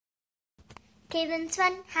Caitlin's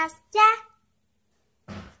Fun House, yeah!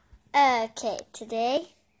 Okay,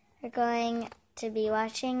 today we're going to be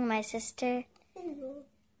watching my sister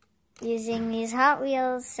using these Hot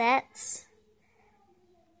Wheels sets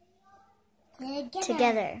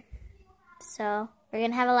together. So, we're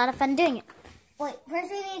going to have a lot of fun doing it. Wait, first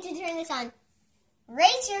we need to turn this on.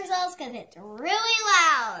 Brace yourselves because it's really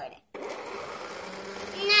loud.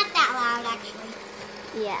 Not that loud,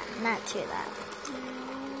 actually. Yeah, not too loud.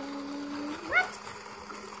 What?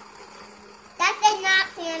 That did not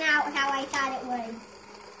pan out how I thought it would.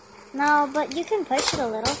 No, but you can push it a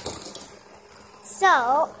little.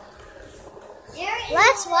 So,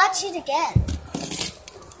 let's watch it again.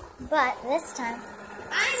 But this time,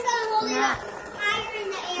 I'm going to hold it up higher in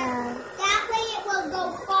the air. That way it will go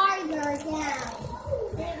farther down.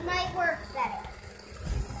 It might work better.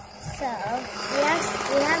 So,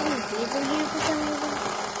 we have these beads in here for some reason.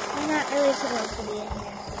 They're not really supposed to be in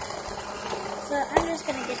here. So, I'm just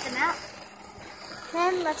going to get them out.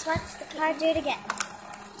 Then, let's watch the car do it again.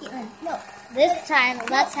 No. This time,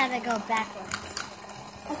 let's have it go backwards.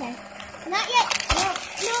 Okay. Not yet.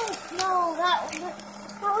 No.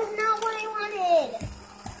 That was not what I wanted.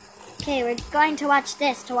 Okay, we're going to watch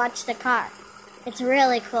this to watch the car. It's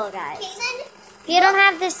really cool, guys. Caitlin, If you don't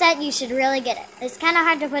have this set, you should really get it. It's kind of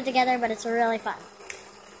hard to put together, but it's really fun.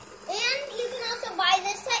 and you can also buy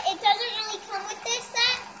this set. It doesn't really come with this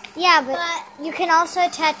set. Yeah, but you can also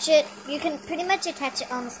attach it. You can pretty much attach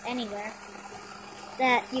it almost anywhere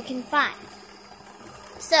that you can find.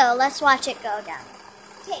 So let's watch it go down.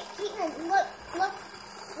 Okay, Caitlin, look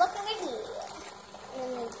over here.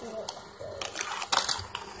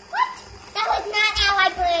 What? That was not how I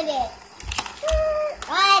planned it.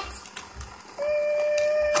 What?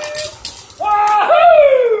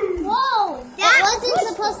 Whoa! That wasn't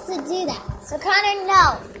supposed to do that. So Connor,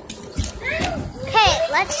 no. Okay,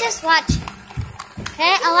 let's just watch it.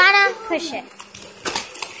 Okay, Alana, push it.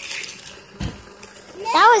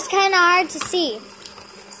 That was kind of hard to see.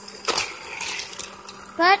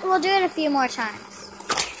 But we'll do it a few more times.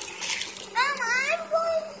 I'm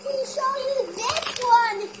going to show you this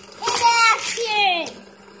one in action.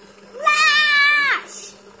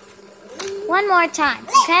 Flash! One more time,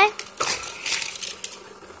 okay?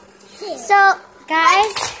 So,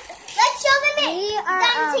 guys, let's show them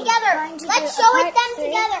together. Let's show it them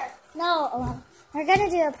together. No, we're gonna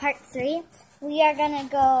do a part 3. We are gonna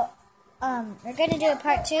go. We're gonna do a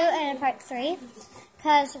part 2 and a part 3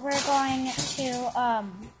 because we're going to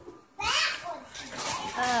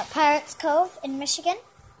Pirates Cove in Michigan.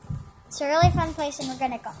 It's a really fun place, and we're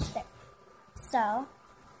gonna go there. So,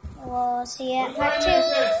 we'll see you at part 2.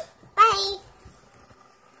 Bye.